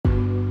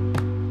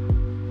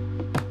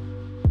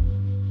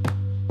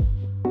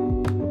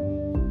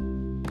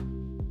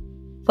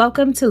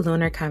Welcome to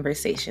Lunar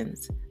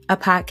Conversations, a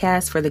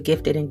podcast for the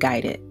gifted and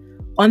guided.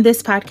 On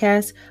this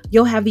podcast,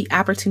 you'll have the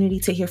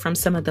opportunity to hear from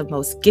some of the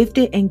most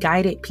gifted and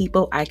guided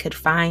people I could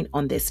find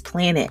on this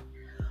planet.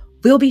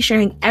 We'll be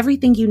sharing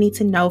everything you need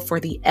to know for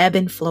the ebb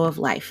and flow of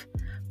life,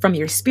 from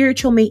your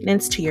spiritual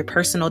maintenance to your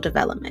personal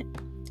development.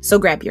 So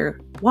grab your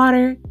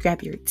water,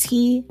 grab your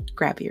tea,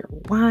 grab your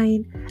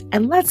wine,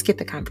 and let's get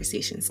the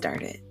conversation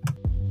started.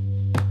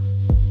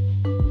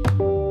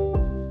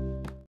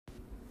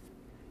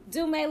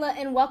 Dumela,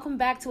 and welcome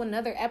back to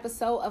another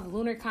episode of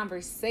Lunar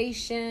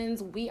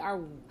Conversations. We are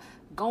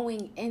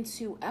going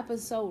into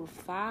episode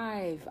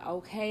 5,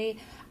 okay?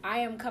 I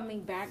am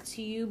coming back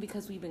to you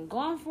because we've been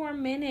gone for a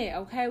minute,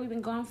 okay? We've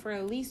been gone for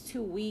at least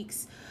 2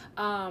 weeks,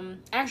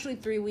 actually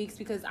 3 weeks,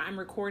 because I'm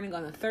recording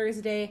on a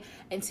Thursday,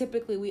 and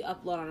typically we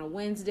upload on a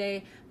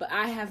Wednesday, but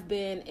I have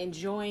been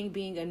enjoying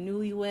being a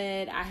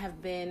newlywed. I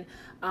have been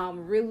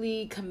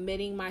really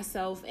committing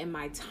myself and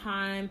my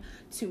time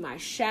to my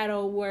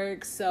shadow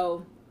work,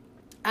 so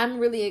I'm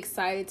really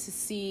excited to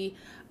see,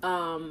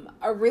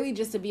 or really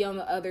just to be on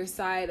the other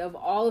side of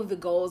all of the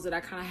goals that I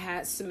kind of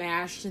had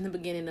smashed in the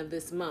beginning of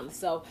this month.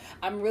 So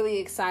I'm really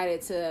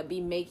excited to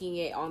be making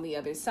it on the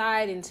other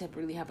side and to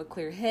really have a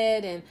clear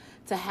head and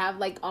to have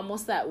like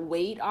almost that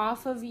weight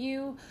off of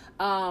you,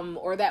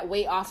 or that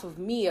weight off of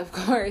me, of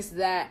course,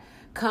 that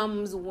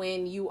comes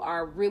when you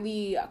are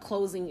really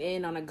closing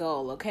in on a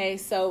goal. Okay.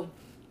 So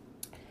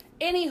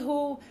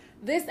anywho,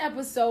 this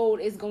episode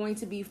is going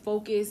to be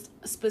focused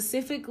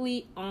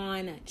specifically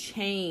on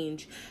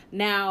change.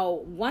 Now,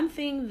 one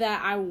thing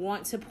that I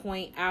want to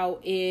point out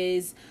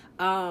is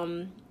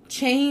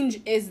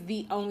change is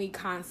the only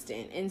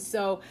constant. And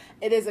so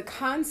it is a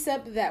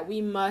concept that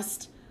we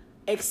must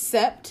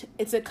accept.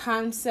 It's a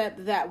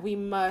concept that we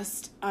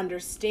must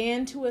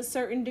understand to a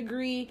certain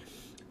degree.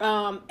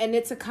 And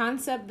it's a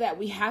concept that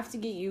we have to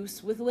get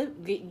used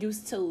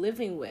to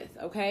living with,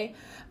 okay?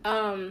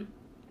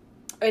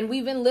 And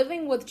we've been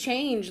living with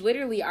change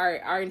literally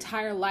our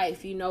entire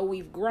life. You know,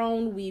 we've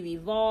grown, we've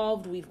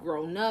evolved, we've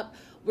grown up.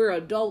 We're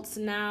adults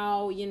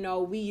now. You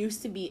know, we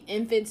used to be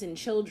infants and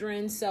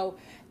children. So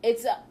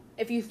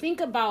if you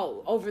think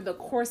about over the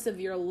course of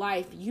your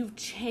life, you've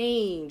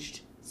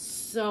changed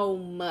so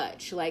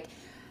much. Like,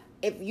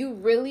 if you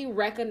really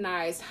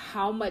recognize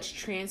how much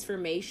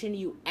transformation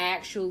you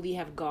actually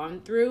have gone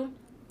through,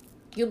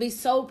 you'll be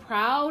so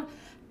proud.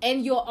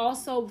 And you'll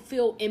also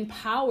feel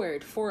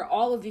empowered for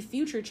all of the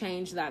future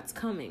change that's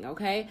coming,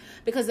 okay?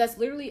 Because that's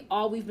literally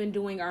all we've been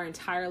doing our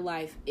entire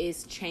life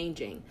is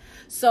changing.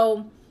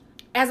 So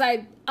as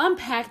I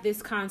unpack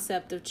this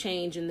concept of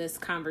change in this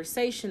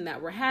conversation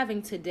that we're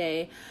having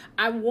today,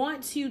 I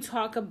want to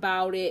talk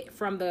about it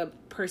from the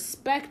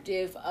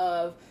perspective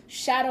of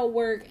shadow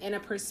work and a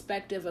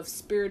perspective of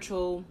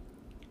spiritual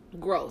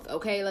growth,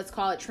 okay? Let's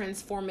call it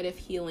transformative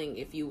healing,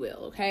 if you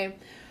will, okay?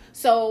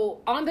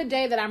 So on the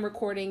day that I'm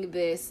recording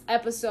this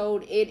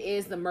episode, it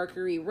is the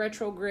Mercury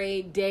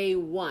retrograde day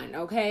 1,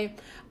 okay?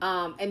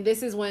 And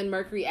this is when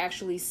Mercury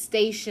actually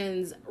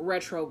stations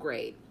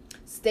retrograde,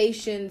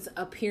 stations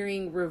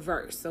appearing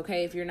reverse,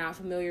 okay? If you're not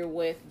familiar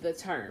with the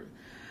term.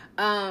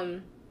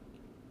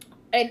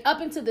 And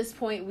up until this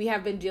point, we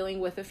have been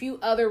dealing with a few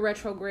other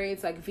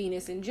retrogrades like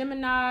Venus in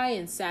Gemini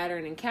and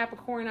Saturn in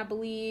Capricorn, I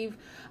believe.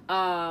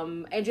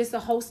 And just a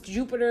host,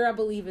 Jupiter, I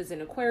believe, is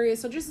in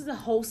Aquarius. So just as a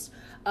host,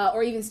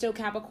 or even still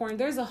Capricorn,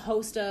 there's a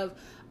host of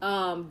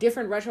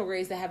different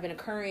retrogrades that have been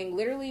occurring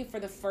literally for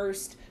the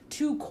first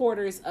 2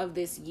 quarters of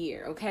this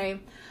year,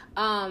 okay?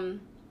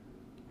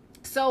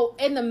 So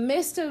in the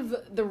midst of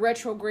the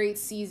retrograde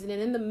season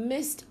and in the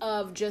midst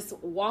of just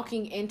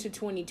walking into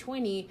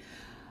 2020,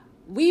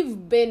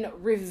 we've been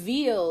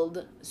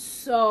revealed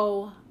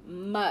so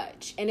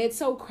much. And it's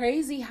so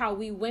crazy how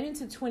we went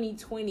into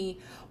 2020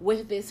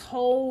 with this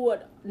whole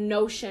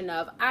notion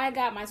of, I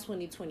got my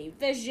 2020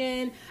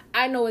 vision.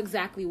 I know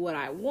exactly what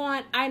I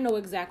want. I know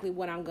exactly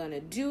what I'm going to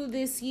do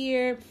this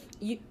year.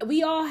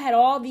 We all had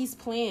all these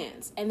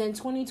plans. And then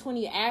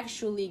 2020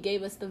 actually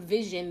gave us the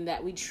vision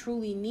that we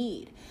truly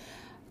need.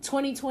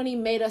 2020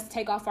 made us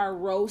take off our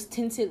rose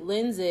tinted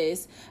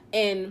lenses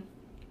and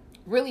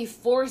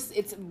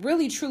it's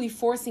really truly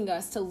forcing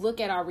us to look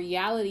at our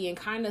reality and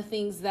kind of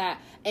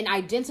and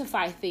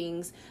identify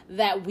things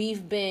that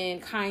we've been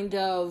kind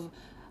of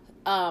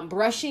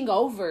brushing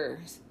over,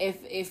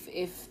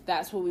 if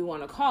that's what we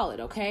want to call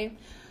it, okay?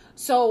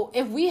 So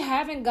if we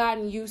haven't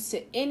gotten used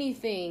to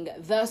anything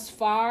thus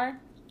far,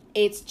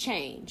 it's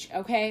change,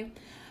 okay?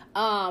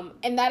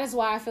 And that is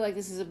why I feel like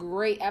this is a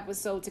great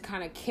episode to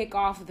kind of kick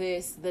off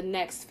the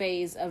next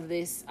phase of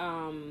this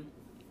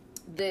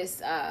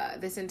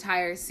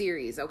entire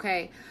series,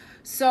 okay?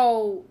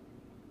 So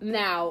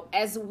now,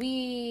 as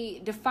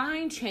we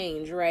define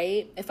change,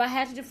 right? If I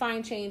had to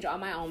define change on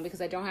my own,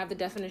 because I don't have the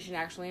definition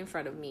actually in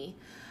front of me,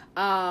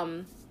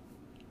 I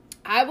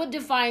would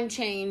define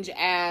change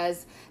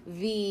as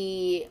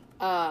the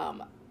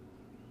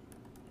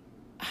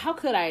how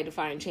could I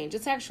define change?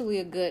 It's actually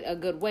a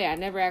good way. I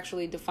never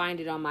actually defined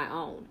it on my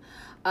own.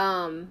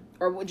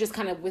 Or just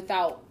kind of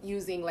without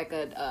using like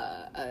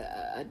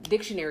a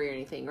dictionary or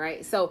anything,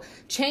 right? So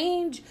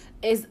change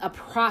is a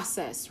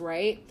process,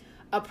 right?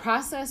 A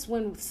process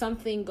when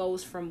something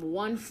goes from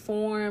one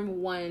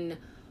form, one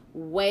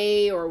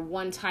way, or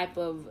one type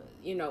of,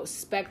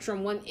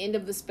 spectrum, one end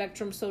of the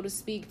spectrum, so to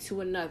speak,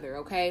 to another,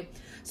 okay?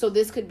 So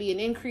this could be an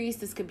increase,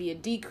 this could be a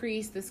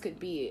decrease, this could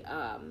be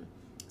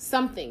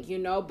something,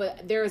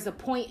 but there is a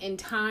point in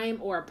time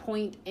or a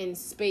point in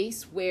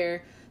space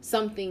where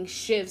something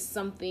shifts,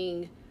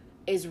 something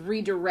is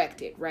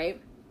redirected, right?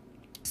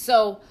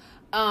 So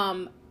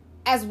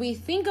as we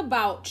think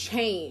about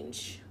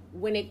change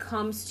when it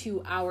comes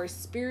to our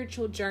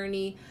spiritual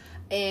journey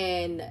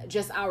and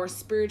just our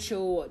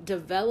spiritual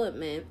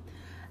development,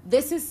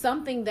 this is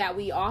something that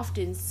we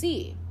often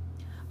see.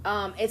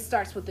 It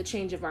starts with the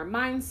change of our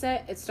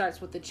mindset. It starts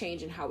with the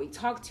change in how we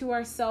talk to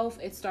ourselves.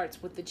 It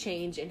starts with the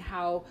change in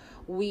how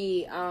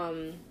we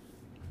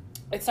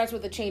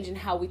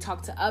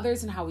talk to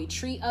others and how we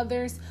treat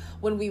others.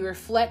 When we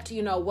reflect,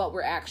 what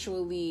we're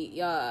actually,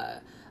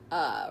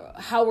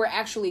 how we're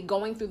actually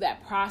going through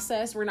that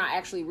process. We're not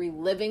actually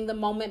reliving the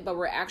moment, but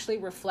we're actually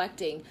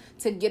reflecting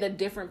to get a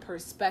different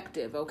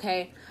perspective.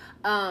 Okay.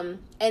 And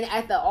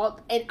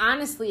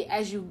honestly,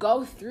 as you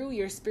go through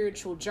your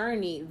spiritual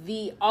journey,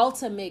 the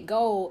ultimate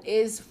goal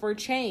is for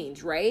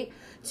change, right?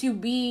 To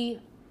be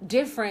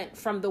different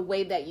from the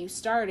way that you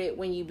started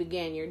when you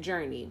began your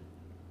journey.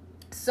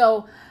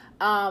 So,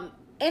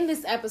 in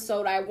this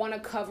episode, I want to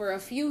cover a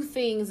few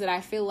things that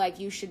I feel like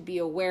you should be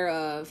aware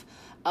of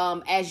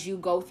as you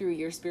go through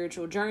your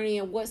spiritual journey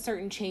and what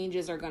certain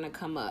changes are going to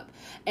come up.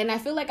 And I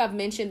feel like I've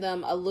mentioned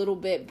them a little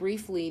bit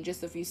briefly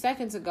just a few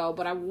seconds ago,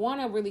 but I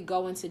want to really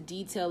go into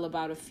detail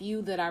about a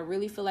few that I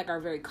really feel like are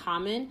very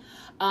common.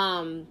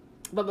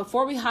 But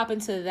before we hop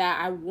into that,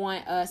 I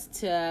want us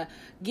to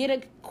get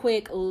a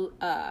quick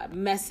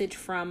message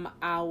from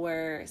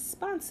our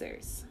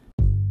sponsors.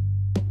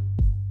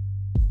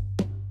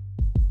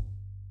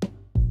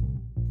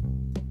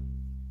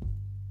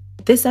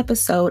 This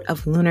episode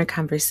of Lunar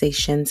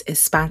Conversations is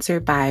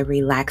sponsored by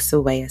Relax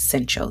Away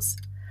Essentials.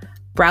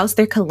 Browse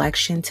their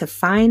collection to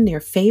find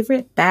your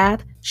favorite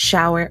bath,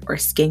 shower, or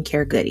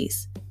skincare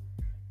goodies.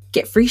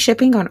 Get free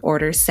shipping on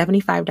orders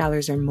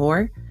 $75 or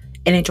more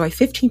and enjoy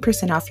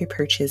 15% off your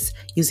purchase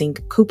using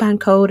coupon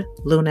code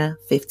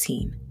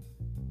LUNA15.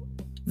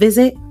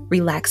 Visit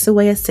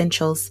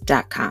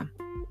relaxawayessentials.com.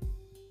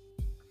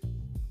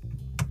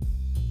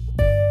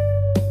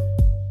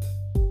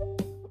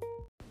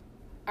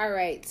 All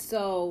right,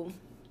 so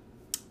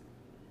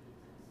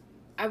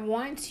I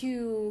want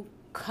to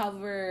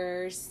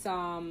cover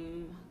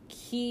some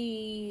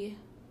key,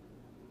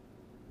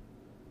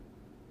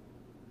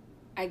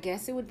 I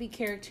guess it would be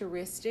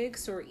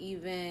characteristics or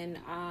even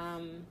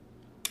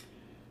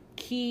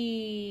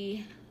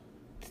key,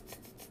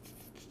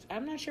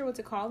 I'm not sure what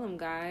to call them,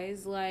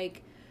 guys,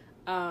 like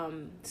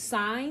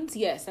signs.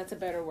 Yes, that's a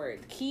better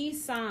word. Key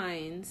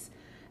signs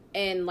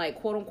and like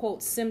quote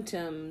unquote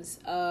symptoms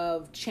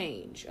of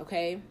change.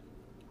 Okay.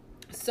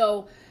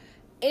 So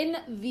in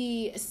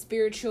the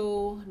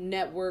spiritual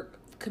network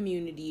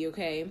community,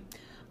 okay,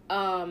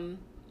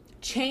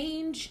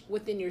 change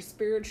within your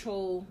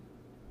spiritual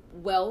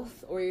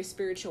wealth or your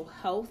spiritual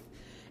health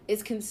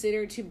is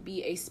considered to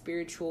be a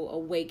spiritual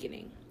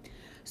awakening.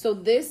 So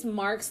this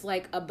marks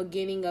like a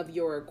beginning of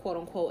your quote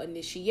unquote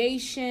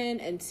initiation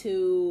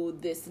into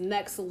this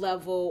next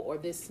level or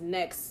this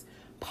next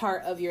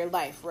part of your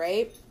life,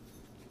 right?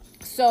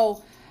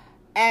 So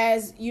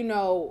as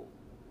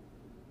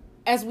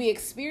we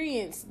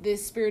experience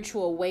this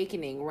spiritual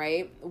awakening,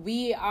 right,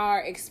 we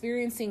are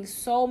experiencing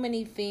so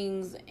many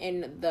things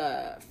in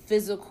the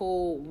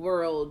physical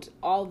world,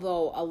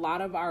 although a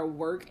lot of our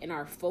work and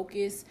our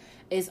focus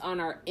is on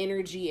our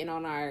energy and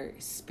on our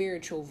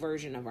spiritual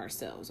version of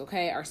ourselves,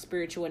 okay, our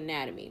spiritual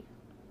anatomy.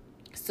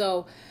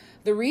 So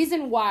the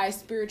reason why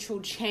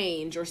spiritual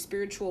change or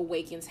spiritual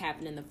awakens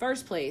happen in the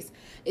first place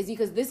is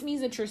because this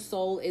means that your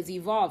soul is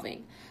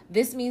evolving.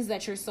 This means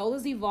that your soul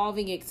is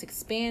evolving, it's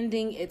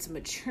expanding, it's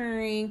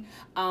maturing.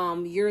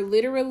 You're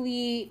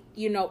literally,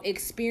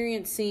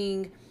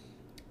 experiencing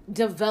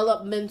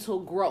developmental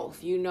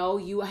growth.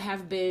 You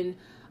have been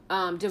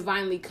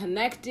divinely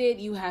connected.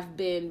 You have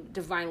been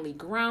divinely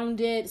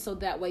grounded. So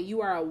that way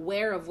you are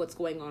aware of what's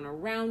going on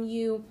around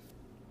you.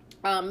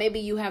 Maybe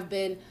you have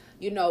been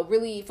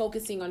really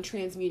focusing on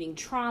transmuting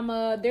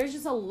trauma. There's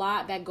just a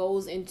lot that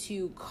goes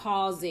into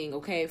causing,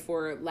 okay,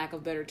 for lack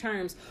of better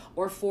terms,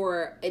 or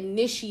for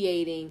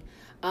initiating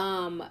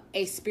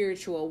a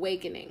spiritual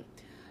awakening.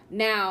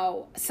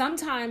 Now,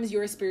 sometimes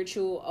your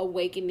spiritual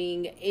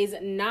awakening is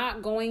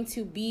not going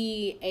to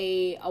be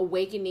a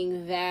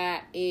awakening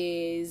that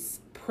is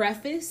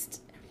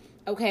prefaced.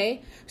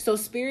 Okay, so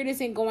Spirit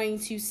isn't going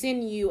to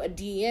send you a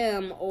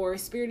DM, or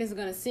Spirit isn't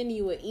going to send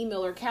you an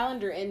email or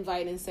calendar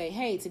invite and say,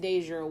 hey,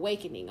 today's your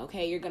awakening.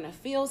 Okay, you're going to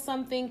feel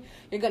something.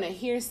 You're going to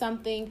hear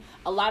something.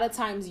 A lot of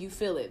times you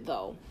feel it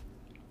though.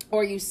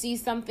 or you see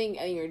something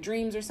in your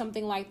dreams or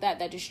something like that,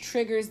 that just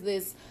triggers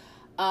this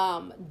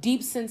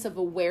deep sense of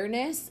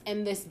awareness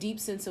and this deep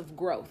sense of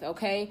growth.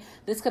 Okay.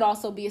 This could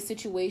also be a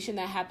situation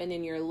that happened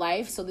in your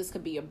life. So this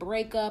could be a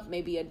breakup,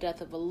 maybe a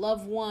death of a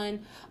loved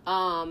one,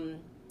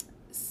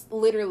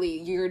 literally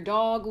your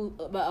dog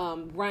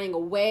running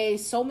away.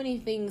 So many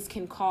things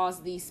can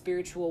cause these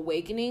spiritual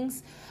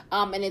awakenings.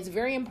 And it's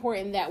very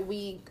important that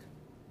we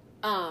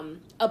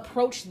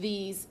approach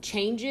these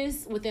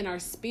changes within our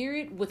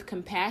spirit with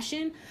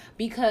compassion,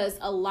 because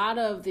a lot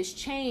of this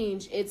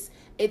change, it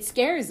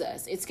scares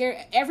us. It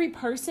scares every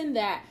person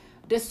that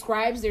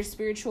describes their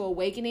spiritual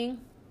awakening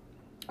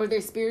or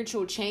their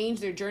spiritual change,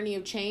 their journey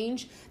of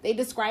change. They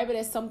describe it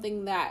as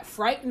something that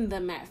frightened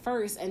them at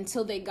first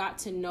until they got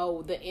to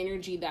know the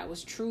energy that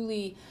was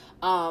truly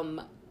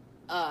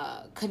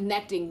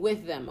connecting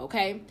with them.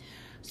 Okay.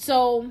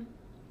 So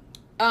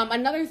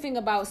another thing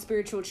about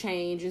spiritual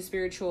change and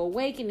spiritual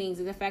awakenings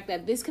is the fact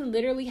that this can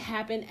literally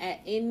happen at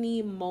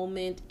any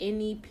moment,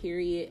 any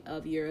period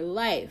of your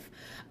life.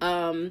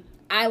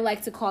 I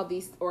like to call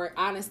these, or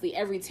honestly,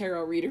 every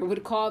tarot reader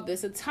would call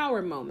this a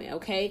tower moment,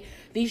 okay?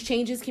 These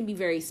changes can be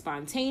very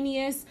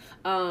spontaneous.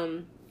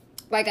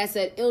 Like I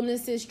said,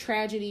 illnesses,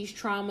 tragedies,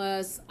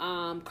 traumas,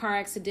 car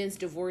accidents,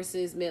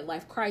 divorces,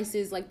 midlife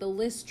crisis, like the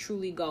list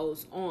truly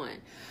goes on.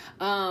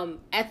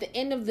 At the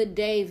end of the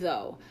day,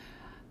 though,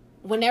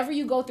 whenever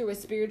you go through a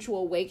spiritual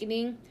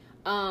awakening,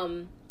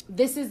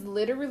 this is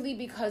literally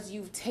because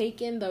you've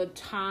taken the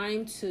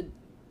time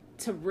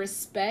to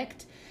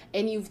respect,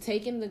 and you've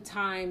taken the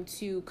time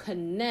to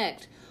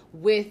connect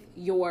with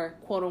your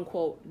quote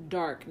unquote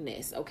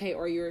darkness, okay,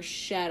 or your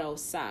shadow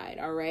side.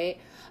 All right.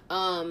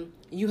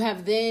 You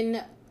have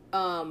then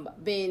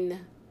been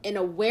in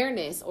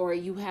awareness, or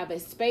you have a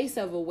space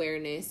of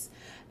awareness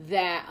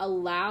that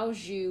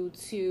allows you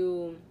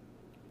to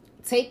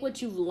take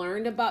what you've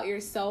learned about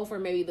yourself, or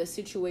maybe the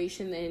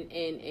situation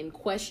in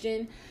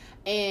question,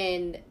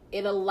 and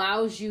it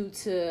allows you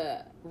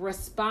to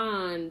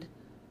respond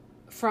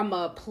from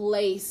a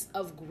place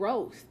of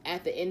growth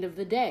at the end of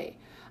the day.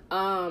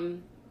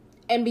 And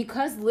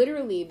because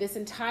literally this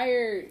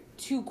entire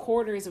 2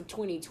 quarters of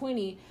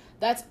 2020,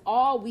 that's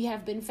all we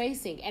have been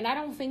facing. And I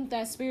don't think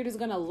that spirit is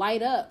going to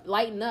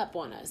lighten up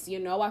on us. You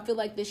know, I feel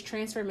like this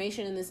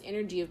transformation and this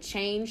energy of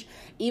change,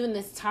 even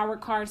this Tower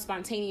card,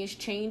 spontaneous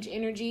change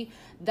energy,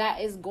 that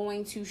is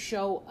going to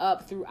show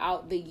up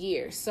throughout the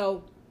year.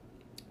 So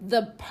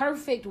the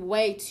perfect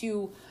way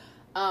to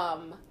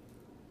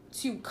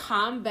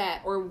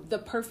combat, or the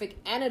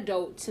perfect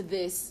antidote to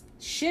this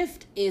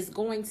shift, is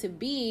going to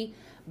be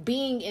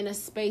being in a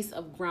space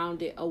of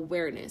grounded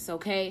awareness.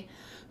 Okay.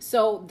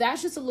 So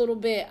that's just a little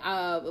bit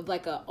of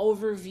like an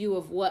overview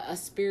of what a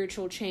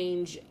spiritual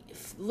change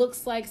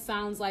looks like,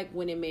 sounds like,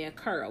 when it may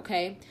occur.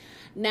 Okay.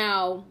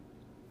 Now,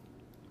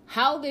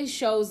 how this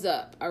shows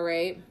up. All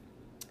right.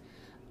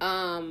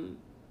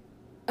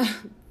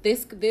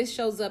 This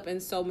shows up in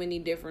so many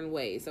different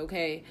ways.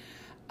 Okay.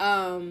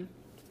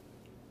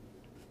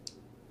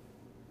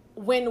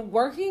 When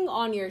working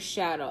on your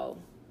shadow,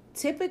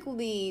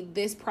 typically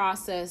this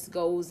process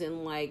goes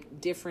in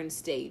like different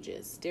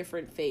stages,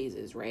 different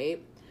phases,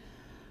 right?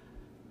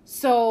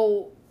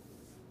 So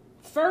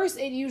first,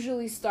 it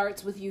usually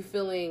starts with you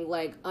feeling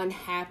like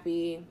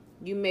unhappy.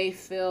 You may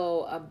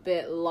feel a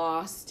bit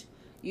lost.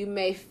 You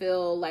may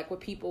feel like what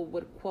people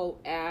would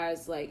quote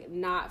as like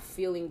not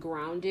feeling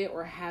grounded,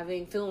 or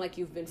feeling like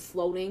you've been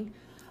floating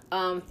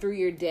through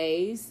your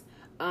days.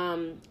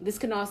 This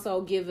can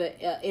also give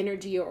a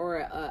energy or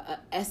a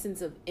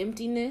essence of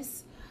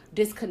emptiness,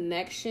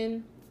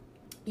 disconnection.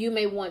 You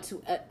may want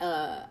to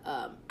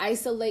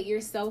isolate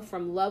yourself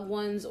from loved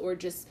ones or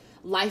just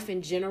life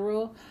in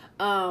general.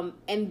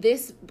 And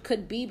this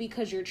could be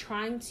because you're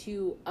trying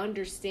to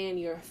understand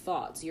your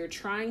thoughts. You're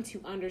trying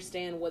to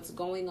understand what's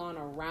going on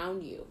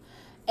around you.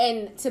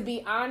 And to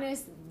be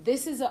honest,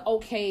 this is an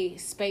okay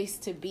space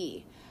to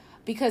be.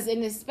 Because in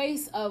the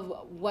space of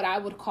what I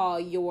would call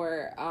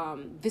your,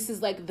 this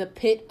is like the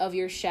pit of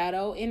your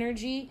shadow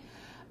energy,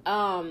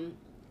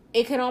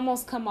 it can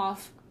almost come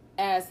off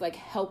as like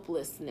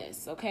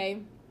helplessness,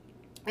 okay?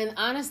 And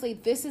honestly,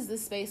 this is the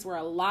space where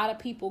a lot of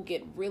people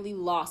get really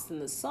lost in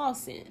the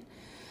sauce in.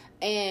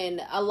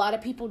 And a lot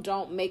of people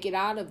don't make it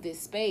out of this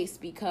space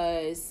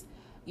because,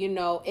 you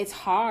know, it's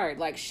hard.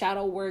 Like,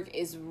 shadow work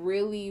is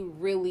really,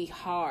 really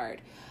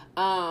hard.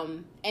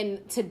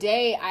 And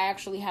today I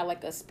actually had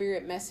like a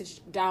spirit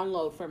message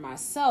download for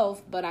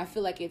myself, but I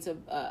feel like it's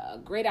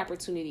a great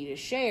opportunity to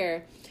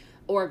share,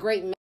 or a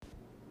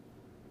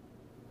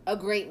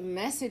great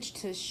message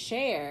to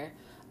share.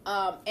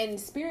 And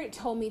spirit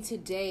told me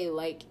today,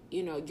 like,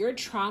 you know, your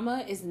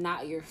trauma is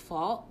not your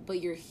fault, but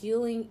your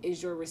healing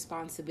is your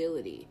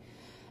responsibility.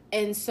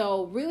 And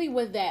so really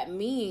what that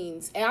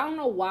means, and I don't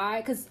know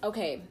why, because,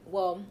 okay,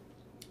 well,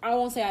 I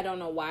won't say I don't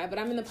know why, but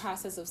I'm in the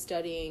process of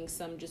studying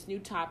some just new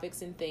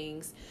topics and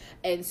things.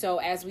 And so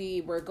as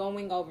we were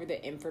going over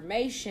the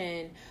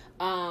information,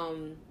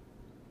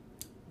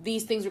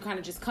 these things were kind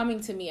of just coming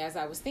to me as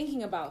I was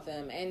thinking about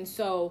them. And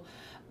so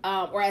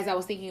or as I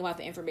was thinking about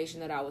the information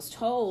that I was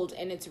told.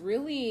 And it's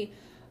really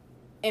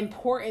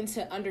important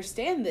to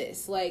understand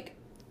this. Like,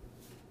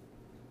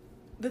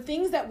 the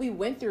things that we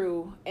went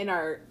through in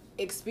our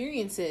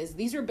experiences,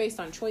 these are based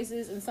on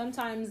choices, and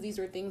sometimes these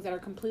are things that are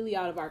completely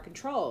out of our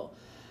control.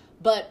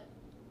 But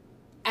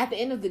at the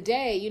end of the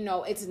day,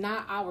 it's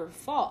not our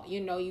fault.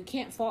 You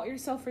can't fault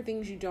yourself for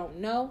things you don't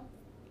know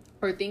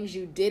or things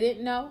you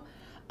didn't know.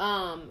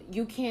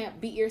 You can't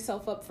beat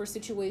yourself up for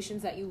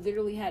situations that you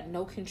literally had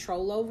no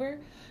control over.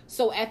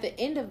 So at the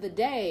end of the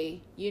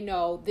day,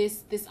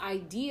 this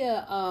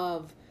idea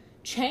of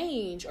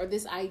change, or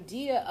this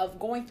idea of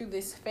going through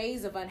this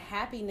phase of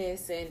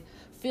unhappiness and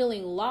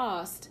feeling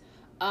lost,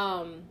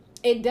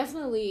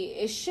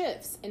 it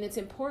shifts. And it's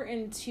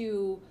important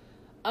to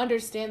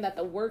understand that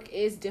the work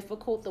is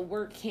difficult. The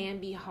work can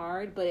be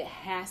hard, but it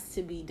has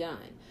to be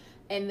done.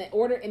 And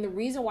the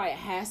reason why it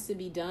has to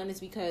be done is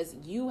because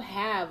you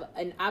have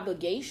an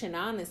obligation,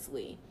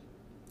 honestly,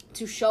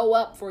 to show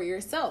up for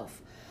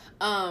yourself.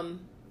 And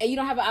you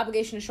don't have an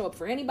obligation to show up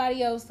for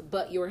anybody else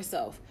but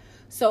yourself.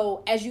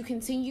 So as you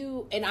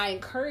continue, and I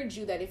encourage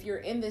you that if you're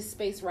in this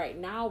space right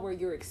now where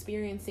you're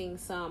experiencing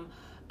some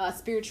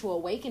spiritual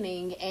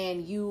awakening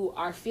and you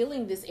are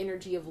feeling this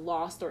energy of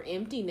lost or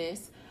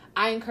emptiness,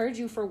 I encourage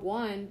you, for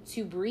one,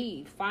 to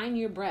breathe. Find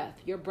your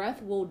breath. Your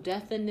breath will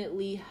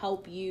definitely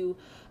help you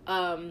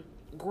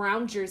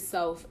ground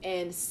yourself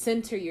and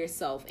center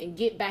yourself and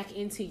get back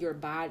into your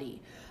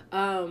body.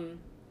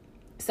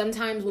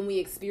 Sometimes when we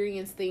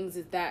experience things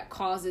that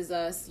causes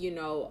us,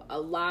 a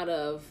lot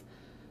of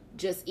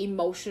just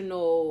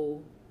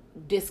emotional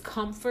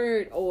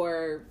discomfort,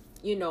 or,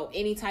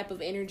 any type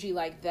of energy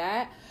like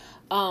that,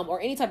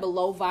 or any type of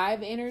low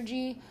vibe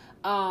energy,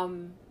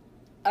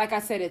 like I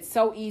said, it's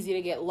so easy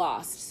to get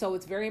lost. So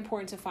it's very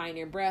important to find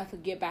your breath,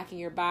 get back in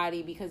your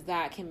body, because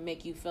that can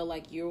make you feel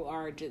like you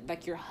are just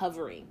like you're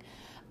hovering.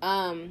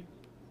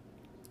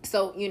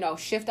 So,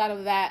 shift out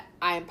of that.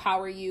 I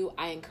empower you.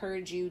 I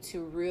encourage you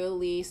to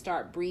really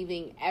start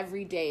breathing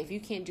every day. If you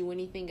can't do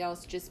anything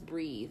else, just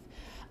breathe.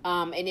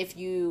 And if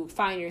you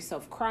find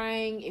yourself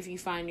crying, if you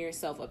find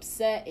yourself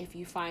upset, if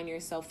you find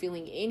yourself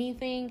feeling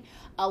anything,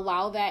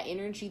 allow that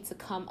energy to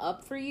come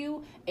up for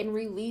you and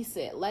release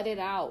it. Let it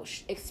out.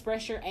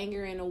 Express your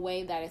anger in a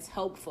way that is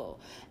helpful.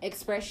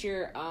 Express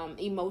your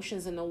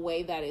emotions in a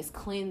way that is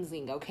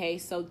cleansing, okay?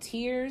 So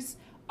tears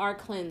are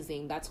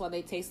cleansing. That's why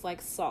they taste like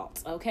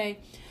salt, okay?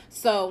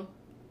 So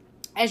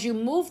as you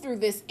move through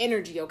this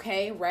energy,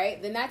 okay,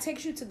 right, then that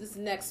takes you to this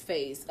next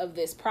phase of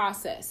this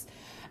process.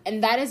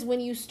 And that is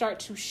when you start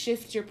to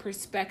shift your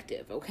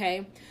perspective,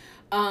 okay?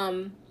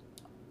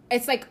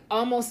 It's like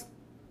almost,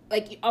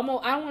 I don't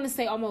want to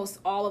say almost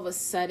all of a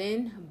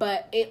sudden,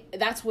 but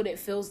that's what it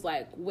feels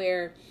like,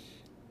 where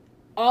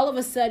all of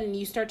a sudden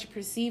you start to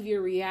perceive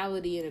your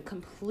reality in a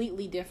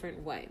completely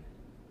different way.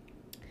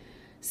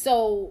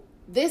 So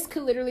this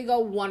could literally go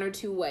one or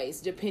two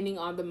ways, depending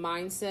on the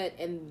mindset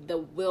and the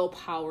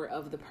willpower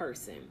of the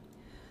person.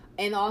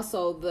 And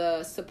also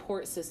the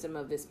support system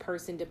of this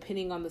person,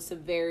 depending on the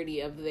severity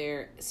of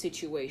their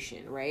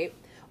situation, right?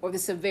 Or the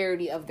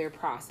severity of their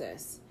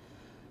process.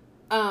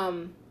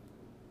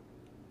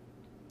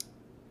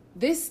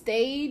 This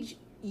stage,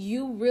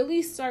 you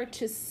really start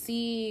to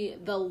see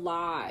the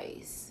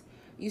lies.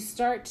 You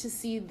start to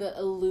see the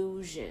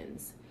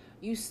illusions.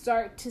 You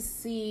start to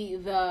see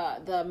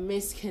the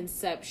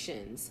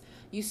misconceptions.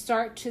 You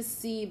start to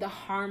see the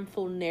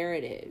harmful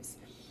narratives.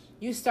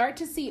 You start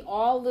to see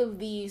all of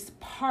these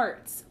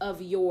parts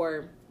of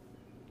your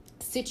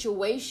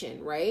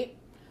situation, right?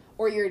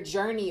 Or your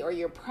journey or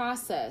your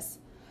process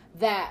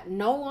that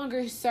no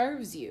longer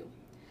serves you.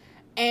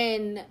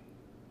 And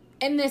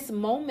in this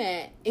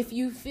moment, if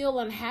you feel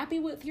unhappy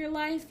with your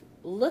life,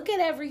 look at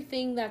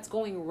everything that's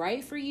going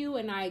right for you.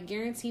 And I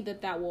guarantee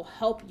that will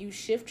help you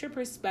shift your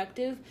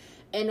perspective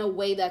in a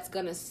way that's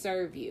going to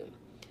serve you.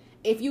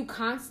 If you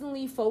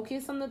constantly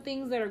focus on the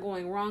things that are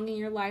going wrong in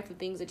your life, the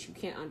things that you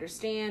can't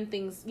understand,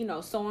 things,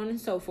 so on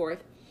and so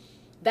forth,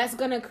 that's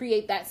going to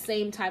create that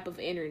same type of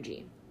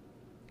energy.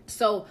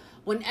 So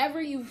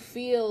whenever you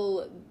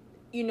feel,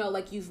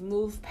 like you've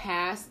moved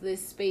past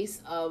this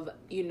space of,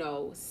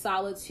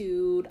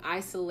 solitude,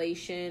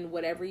 isolation,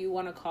 whatever you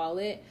want to call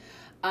it,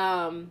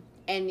 and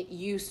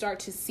you start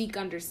to seek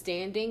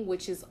understanding,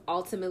 which is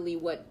ultimately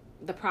what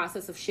the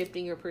process of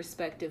shifting your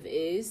perspective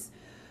is,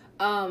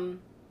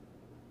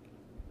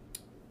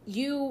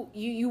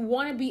 you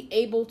want to be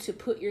able to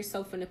put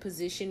yourself in a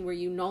position where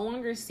you no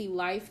longer see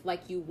life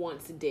like you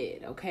once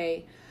did,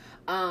 okay?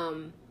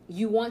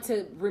 You want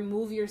to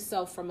remove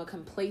yourself from a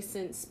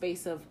complacent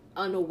space of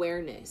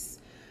unawareness.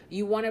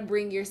 You want to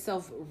bring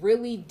yourself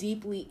really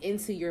deeply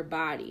into your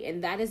body.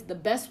 And that is the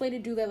best way to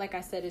do that, like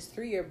I said, is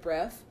through your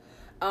breath.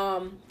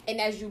 And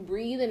as you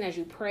breathe and as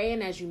you pray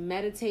and as you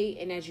meditate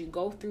and as you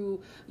go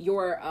through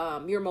your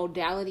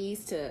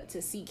modalities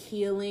to seek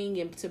healing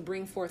and to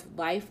bring forth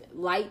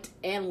light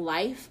and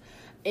life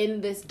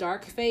in this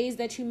dark phase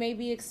that you may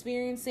be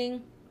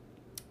experiencing,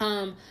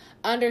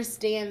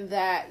 understand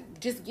that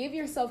just give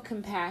yourself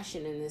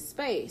compassion in this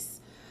space.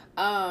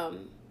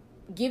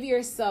 give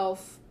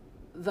yourself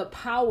the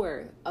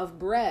power of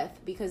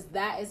breath, because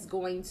that is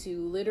going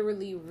to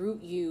literally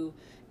root you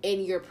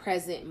in your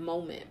present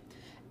moment.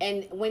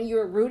 And when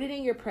you're rooted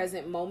in your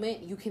present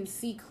moment, you can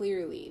see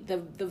clearly. The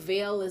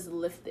veil is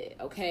lifted,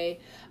 okay?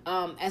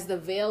 As the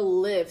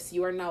veil lifts,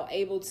 you are now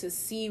able to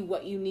see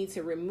what you need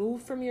to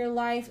remove from your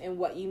life and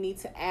what you need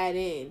to add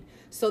in,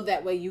 so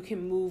that way you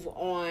can move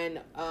on,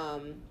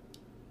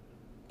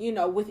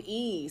 with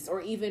ease, or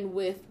even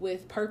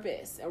with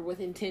purpose or with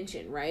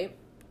intention, right?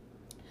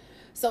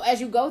 So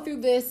as you go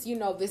through this,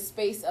 this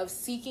space of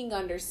seeking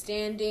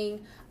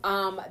understanding,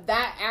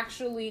 that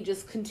actually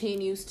just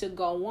continues to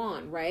go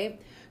on,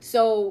 right?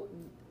 So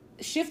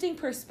shifting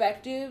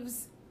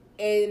perspectives,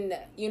 and,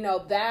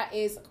 that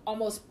is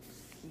almost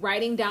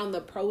writing down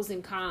the pros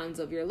and cons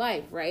of your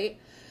life, right?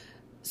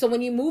 So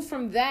when you move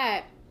from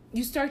that,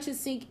 you start to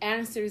seek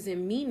answers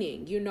and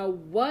meaning.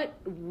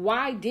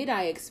 Why did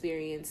I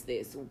experience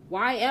this?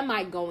 Why am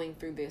I going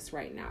through this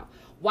right now?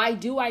 Why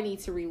do I need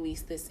to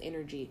release this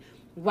energy?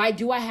 Why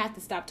do I have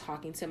to stop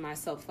talking to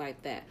myself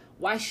like that?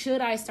 Why should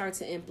I start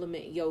to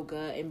implement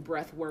yoga and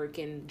breath work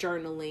and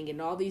journaling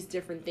and all these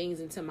different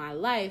things into my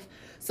life,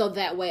 so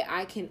that way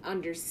I can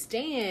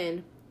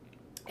understand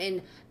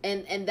and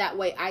that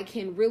way I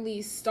can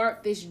really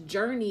start this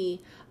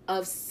journey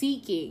of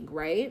seeking,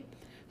 right?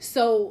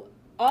 So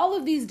all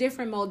of these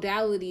different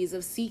modalities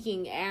of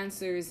seeking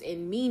answers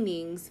and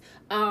meanings,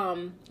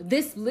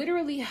 this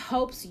literally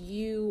helps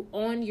you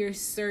on your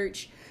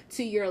search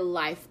to your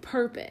life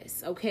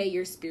purpose, okay?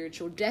 Your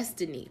spiritual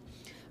destiny.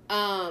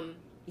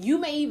 You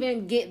may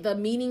even get the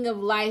meaning of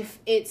life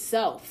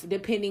itself,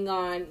 depending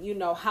on,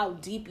 how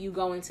deep you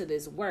go into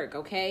this work,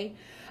 okay?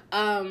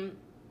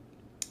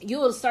 You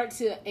will start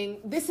to, and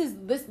this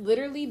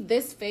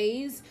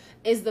phase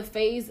is the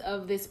phase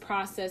of this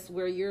process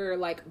where you're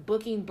like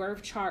booking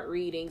birth chart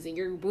readings, and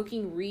you're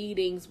booking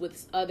readings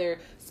with other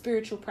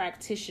spiritual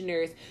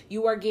practitioners.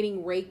 You are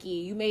getting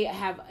Reiki. You may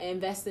have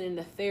invested in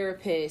a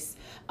therapist.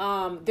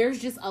 There's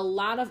just a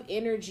lot of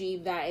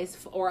energy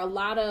or a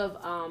lot of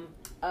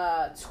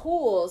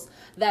tools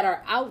that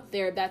are out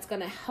there that's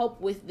going to help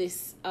with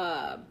this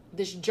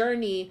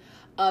journey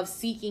of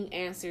seeking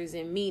answers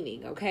and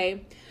meaning,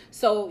 okay?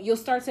 So you'll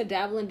start to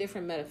dabble in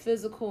different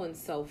metaphysical and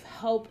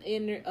self-help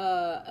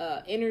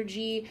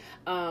energy,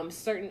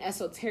 certain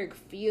esoteric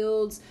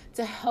fields,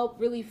 to help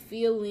really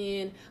fill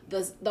in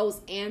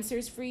those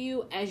answers for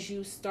you as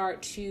you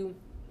start to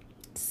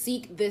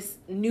seek this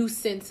new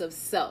sense of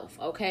self,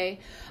 okay?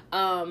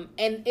 And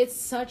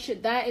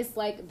that is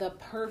like the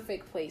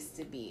perfect place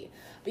to be,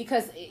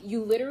 because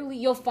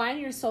you'll find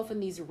yourself in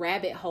these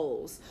rabbit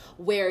holes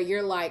where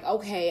you're like,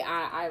 okay,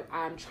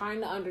 I'm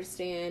trying to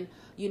understand,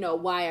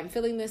 why I'm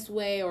feeling this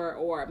way,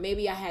 or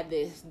maybe I had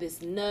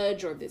this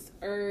nudge or this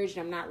urge,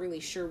 and I'm not really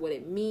sure what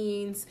it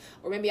means,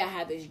 or maybe I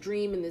had this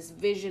dream and this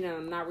vision, and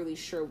I'm not really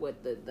sure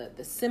what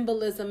the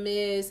symbolism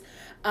is.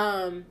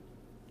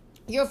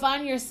 You'll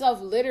find yourself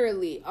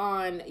literally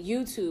on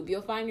YouTube.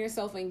 You'll find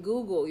yourself in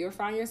Google. You'll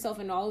find yourself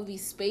in all of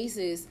these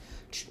spaces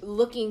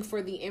looking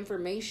for the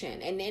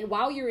information. And then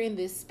while you're in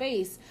this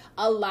space,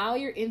 allow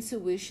your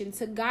intuition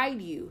to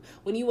guide you.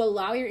 When you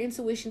allow your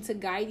intuition to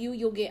guide you,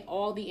 you'll get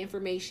all the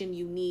information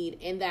you need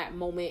in that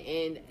moment,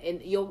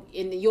 and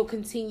you'll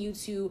continue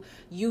to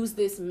use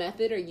this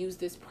method or use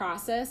this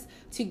process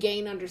to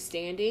gain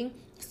understanding.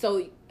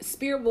 So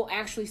Spirit will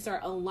actually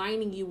start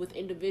aligning you with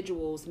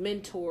individuals,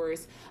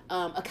 mentors,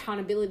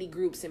 accountability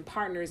groups and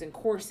partners and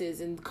courses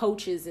and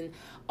coaches and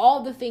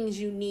all the things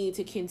you need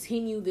to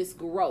continue this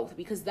growth,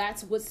 because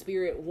that's what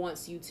Spirit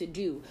wants you to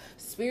do.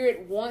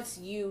 Spirit wants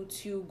you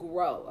to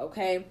grow,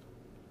 okay?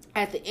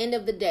 At the end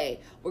of the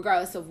day,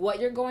 regardless of what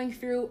you're going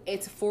through,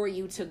 it's for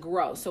you to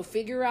grow. So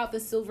figure out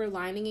the silver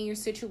lining in your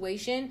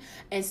situation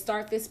and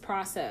start this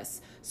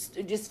process.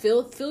 Just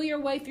feel your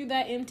way through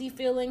that empty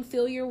feeling.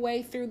 Feel your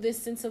way through this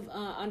sense of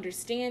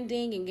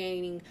understanding and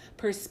gaining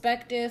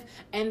perspective,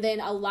 and then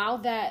allow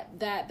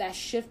that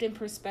shift in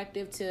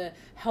perspective to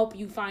help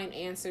you find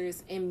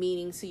answers and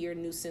meaning to your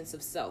new sense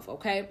of self.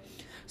 Okay,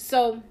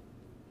 so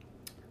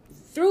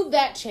through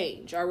that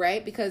change, all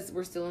right, because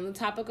we're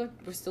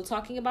still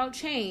talking about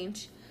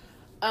change.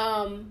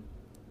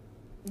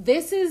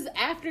 This is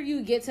after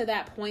you get to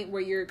that point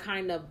where you're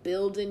kind of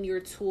building your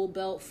tool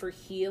belt for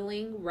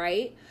healing,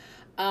 right?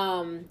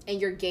 And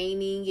you're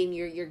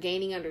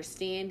gaining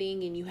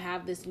understanding, and you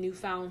have this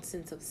newfound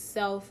sense of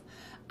self.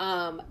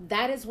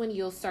 That is when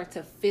you'll start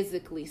to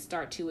physically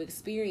start to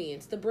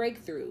experience the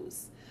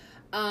breakthroughs.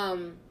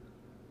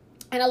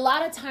 And a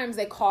lot of times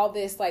they call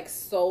this like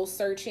soul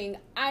searching.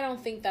 I don't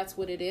think that's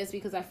what it is,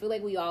 because I feel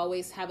like we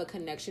always have a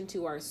connection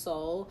to our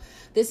soul.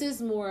 This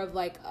is more of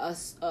like a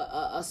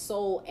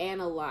soul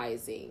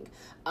analyzing.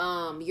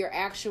 You're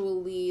actually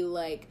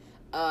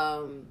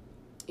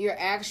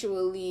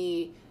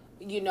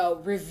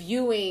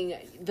reviewing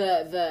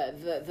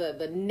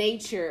the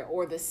nature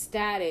or the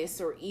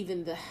status or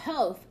even the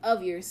health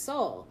of your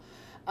soul.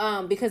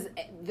 Because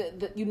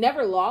you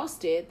never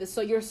lost it.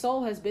 So your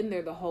soul has been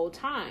there the whole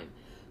time.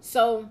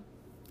 So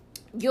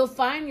you'll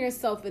find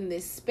yourself in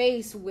this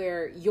space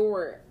where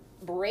your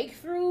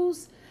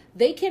breakthroughs,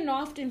 they can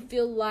often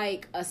feel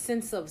like a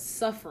sense of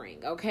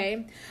suffering,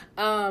 okay?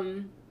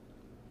 And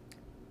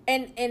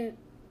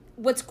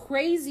what's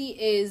crazy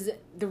is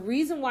the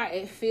reason why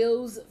it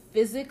feels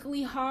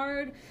physically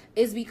hard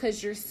is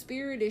because your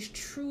spirit is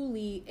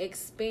truly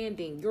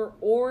expanding. Your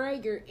aura,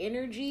 your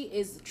energy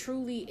is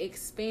truly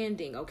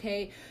expanding,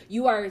 okay?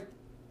 You are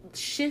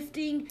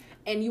shifting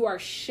and you are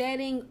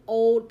shedding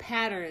old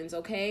patterns,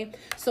 okay?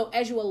 So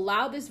as you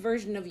allow this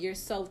version of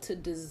yourself to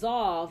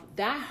dissolve,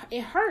 that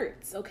it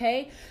hurts,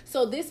 okay?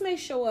 So this may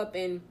show up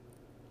in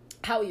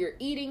how you're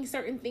eating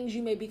certain things.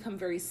 You may become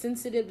very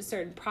sensitive to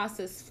certain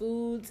processed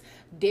foods.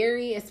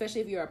 Dairy,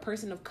 especially if you're a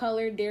person of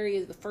color, dairy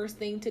is the first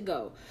thing to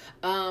go.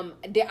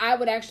 I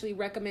would actually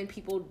recommend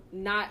people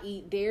not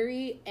eat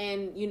dairy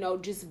and,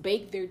 just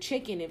bake their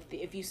chicken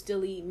if you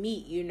still eat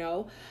meat,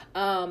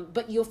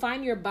 but you'll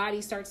find your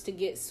body starts to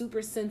get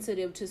super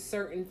sensitive to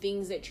certain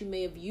things that you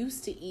may have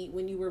used to eat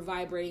when you were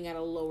vibrating at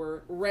a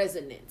lower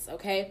resonance,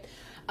 okay?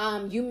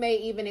 You may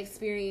even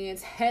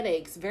experience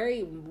headaches,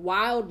 very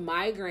wild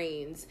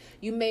migraines.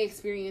 You may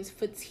experience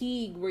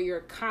fatigue where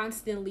you're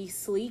constantly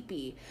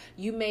sleepy.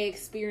 You may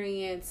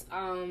experience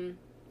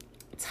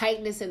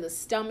tightness in the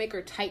stomach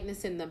or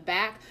tightness in the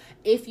back.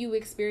 If you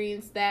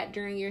experience that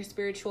during your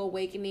spiritual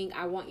awakening,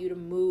 I want you to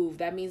move.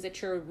 That means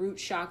that your root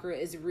chakra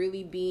is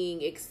really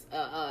being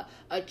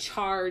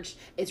charged.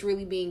 It's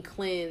really being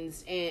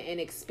cleansed and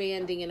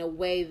expanding in a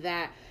way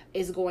that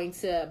is going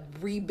to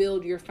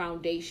rebuild your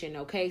foundation,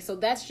 okay? So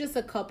that's just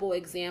a couple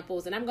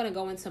examples, and I'm going to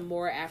go into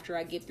more after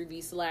I get through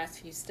these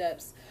last few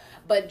steps.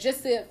 But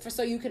just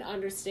so you can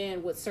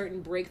understand what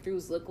certain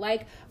breakthroughs look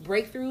like,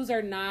 breakthroughs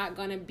are not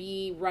going to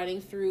be running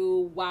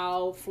through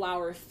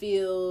wildflower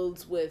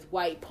fields with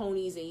white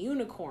ponies and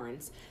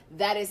unicorns.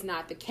 That is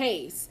not the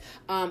case.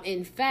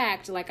 In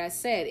fact, like I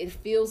said, it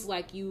feels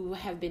like you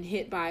have been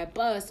hit by a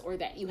bus or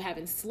that you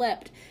haven't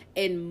slept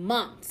in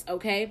months,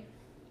 okay?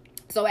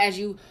 So as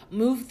you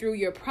move through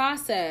your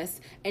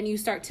process and you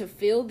start to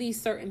feel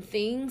these certain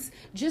things,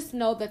 just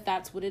know that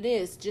that's what it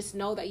is. Just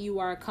know that you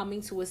are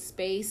coming to a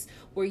space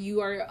where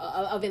you are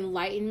of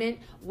enlightenment,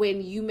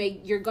 when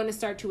you're going to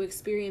start to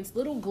experience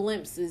little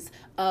glimpses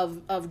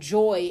of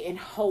joy and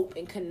hope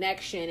and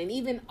connection and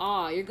even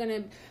awe. You're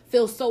going to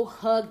feel so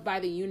hugged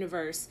by the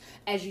universe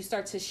as you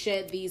start to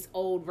shed these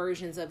old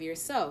versions of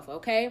yourself,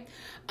 okay?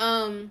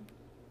 And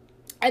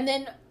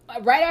then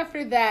right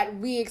after that,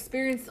 we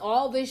experience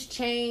all this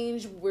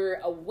change. We're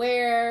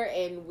aware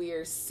and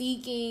we're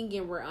seeking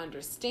and we're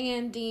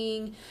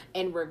understanding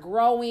and we're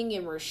growing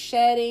and we're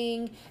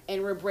shedding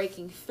and we're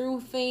breaking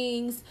through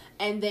things.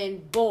 And then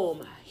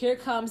boom, here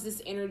comes this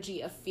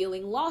energy of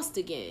feeling lost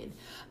again.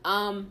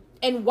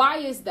 And why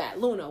is that,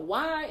 Luna?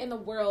 Why in the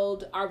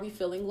world are we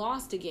feeling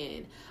lost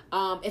again?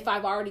 If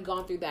I've already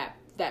gone through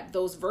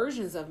those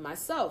versions of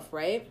myself,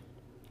 right?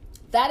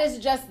 That is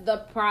just the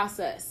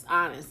process,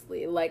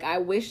 honestly. Like, I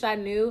wish I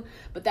knew,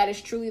 but that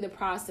is truly the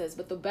process.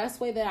 But the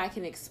best way that I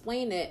can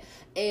explain it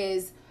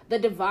is the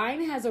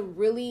divine has a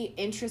really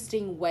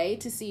interesting way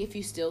to see if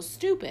you're still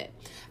stupid.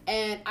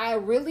 And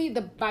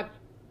my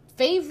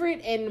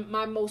favorite and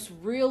my most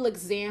real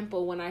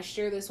example when I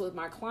share this with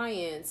my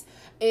clients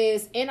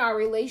is in our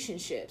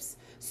relationships.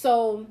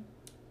 So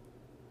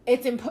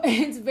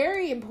it's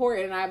very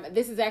important.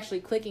 This is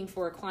actually clicking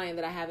for a client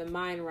that I have in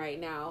mind right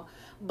now.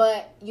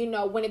 But,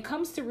 when it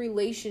comes to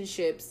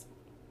relationships,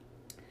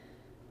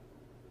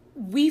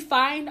 we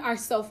find our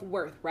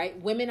self-worth,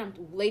 right?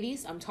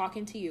 Ladies, I'm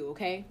talking to you,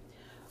 okay?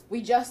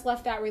 We just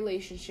left that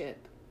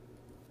relationship.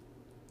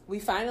 We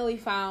finally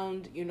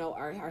found,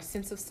 our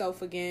sense of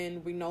self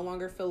again. We no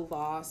longer feel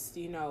lost.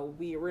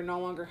 We're no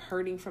longer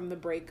hurting from the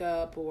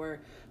breakup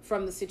or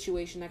from the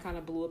situation that kind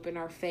of blew up in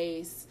our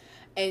face.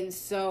 And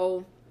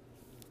so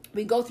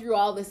we go through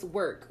all this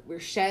work. We're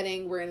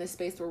shedding. We're in a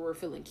space where we're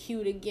feeling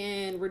cute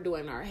again. We're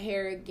doing our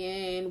hair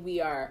again. We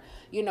are,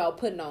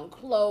 putting on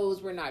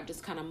clothes. We're not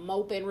just kind of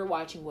moping. We're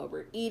watching what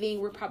we're eating.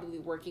 We're probably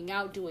working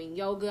out, doing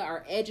yoga.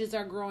 Our edges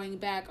are growing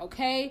back.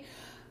 Okay.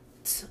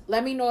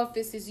 Let me know if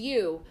this is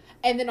you.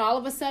 And then all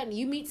of a sudden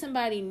you meet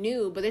somebody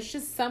new, but it's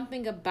just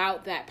something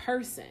about that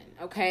person.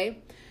 Okay.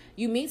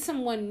 You meet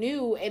someone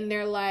new and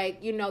they're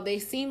like, they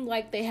seem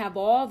like they have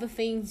all the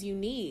things you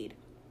need.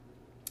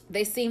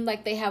 They seem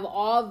like they have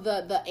all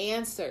the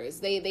answers.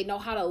 They know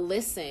how to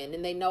listen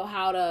and they know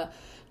how to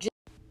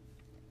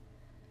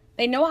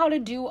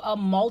do a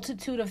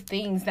multitude of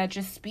things that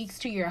just speaks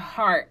to your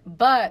heart.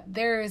 But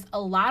there's a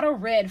lot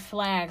of red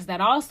flags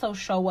that also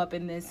show up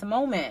in this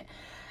moment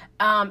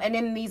and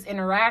in these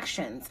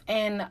interactions.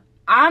 And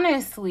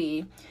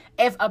honestly,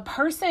 if a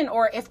person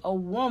or if a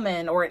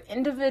woman or an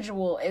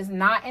individual is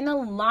not in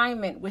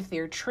alignment with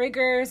their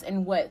triggers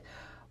and with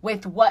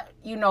what,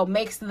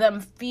 makes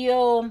them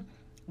feel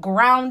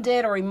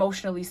grounded or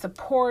emotionally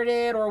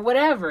supported or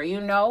whatever,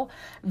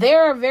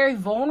 they're very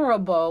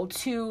vulnerable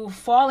to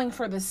falling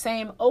for the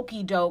same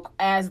okie doke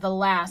as the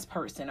last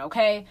person,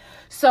 okay?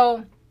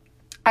 So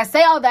I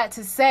say all that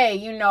to say,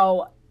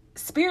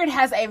 Spirit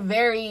has a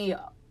very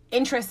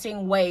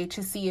interesting way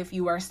to see if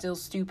you are still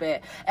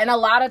stupid. And a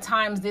lot of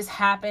times this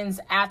happens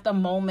at the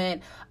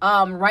moment,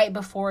 right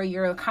before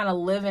you're kind of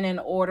living in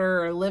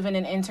order or living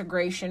in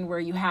integration, where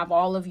you have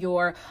all of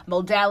your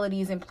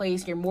modalities in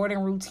place. Your morning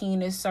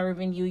routine is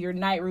serving you. Your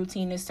night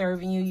routine is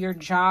serving you. Your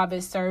job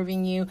is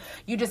serving you.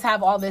 You just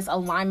have all this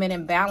alignment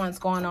and balance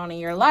going on in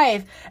your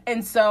life.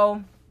 And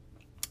so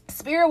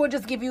Spirit will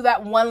just give you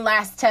that one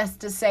last test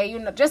to say,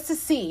 just to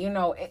see,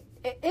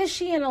 is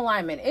she in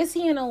alignment? Is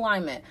he in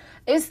alignment?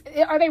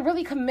 Are they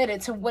really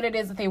committed to what it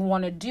is that they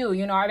want to do?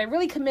 Are they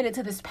really committed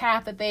to this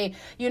path that they,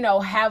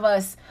 have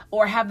us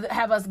or have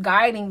us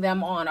guiding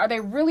them on? Are they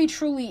really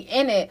truly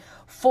in it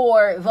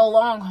for the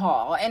long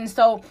haul? And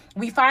so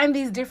we find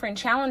these different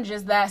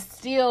challenges that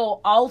still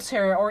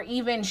alter or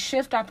even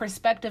shift our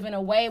perspective in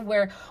a way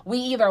where we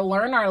either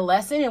learn our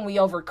lesson and we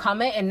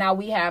overcome it, and now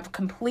we have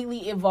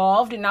completely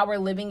evolved, and now we're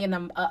living in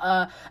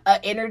a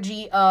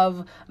energy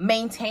of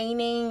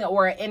maintaining,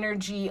 or an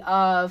energy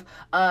of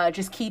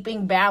just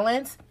keeping balance.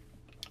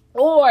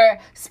 Or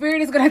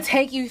Spirit is going to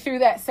take you through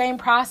that same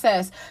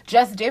process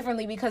just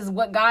differently, because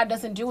what God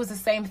doesn't do is the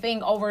same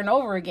thing over and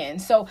over again.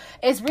 So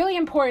it's really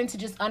important to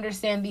just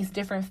understand these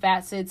different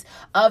facets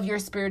of your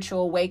spiritual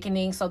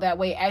awakening, so that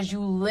way as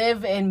you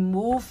live and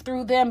move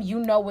through them, you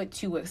know what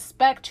to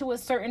expect to a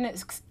certain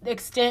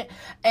extent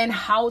and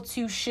how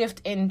to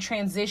shift and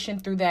transition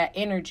through that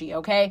energy.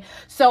 Okay.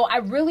 So I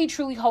really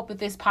truly hope that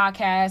this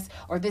podcast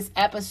or this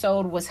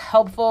episode was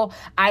helpful.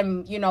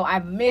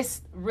 I've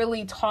missed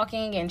really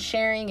talking and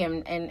sharing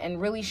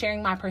and really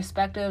sharing my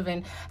perspective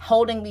and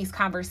holding these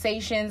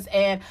conversations.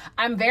 And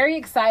I'm very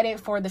excited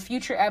for the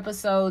future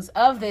episodes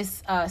of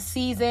this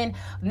season.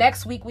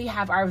 Next week, we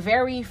have our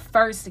very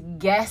first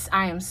guest.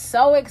 I am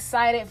so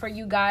excited for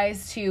you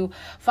guys to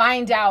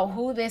find out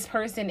who this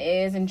person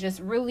is and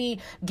just really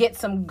get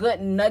some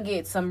good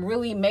nuggets, some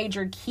really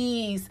major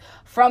keys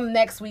from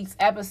next week's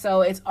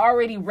episode. It's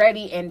already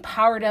ready and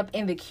powered up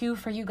in the queue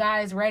for you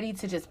guys, ready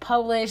to just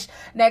publish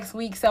next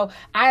week. So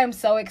I am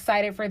so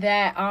excited for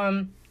that.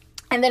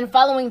 And then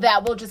following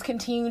that, we'll just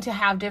continue to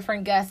have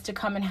different guests to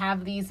come and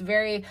have these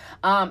very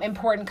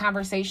important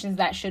conversations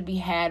that should be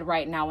had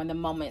right now in the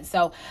moment.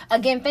 So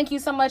again, thank you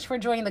so much for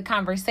joining the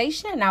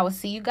conversation, and I will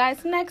see you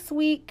guys next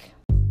week.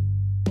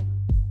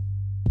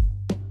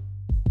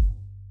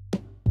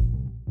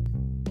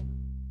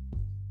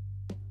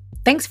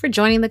 Thanks for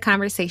joining the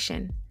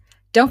conversation.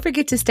 Don't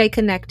forget to stay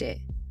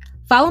connected.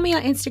 Follow me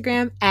on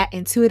Instagram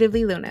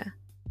 @IntuitivelyLuna.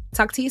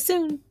 Talk to you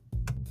soon.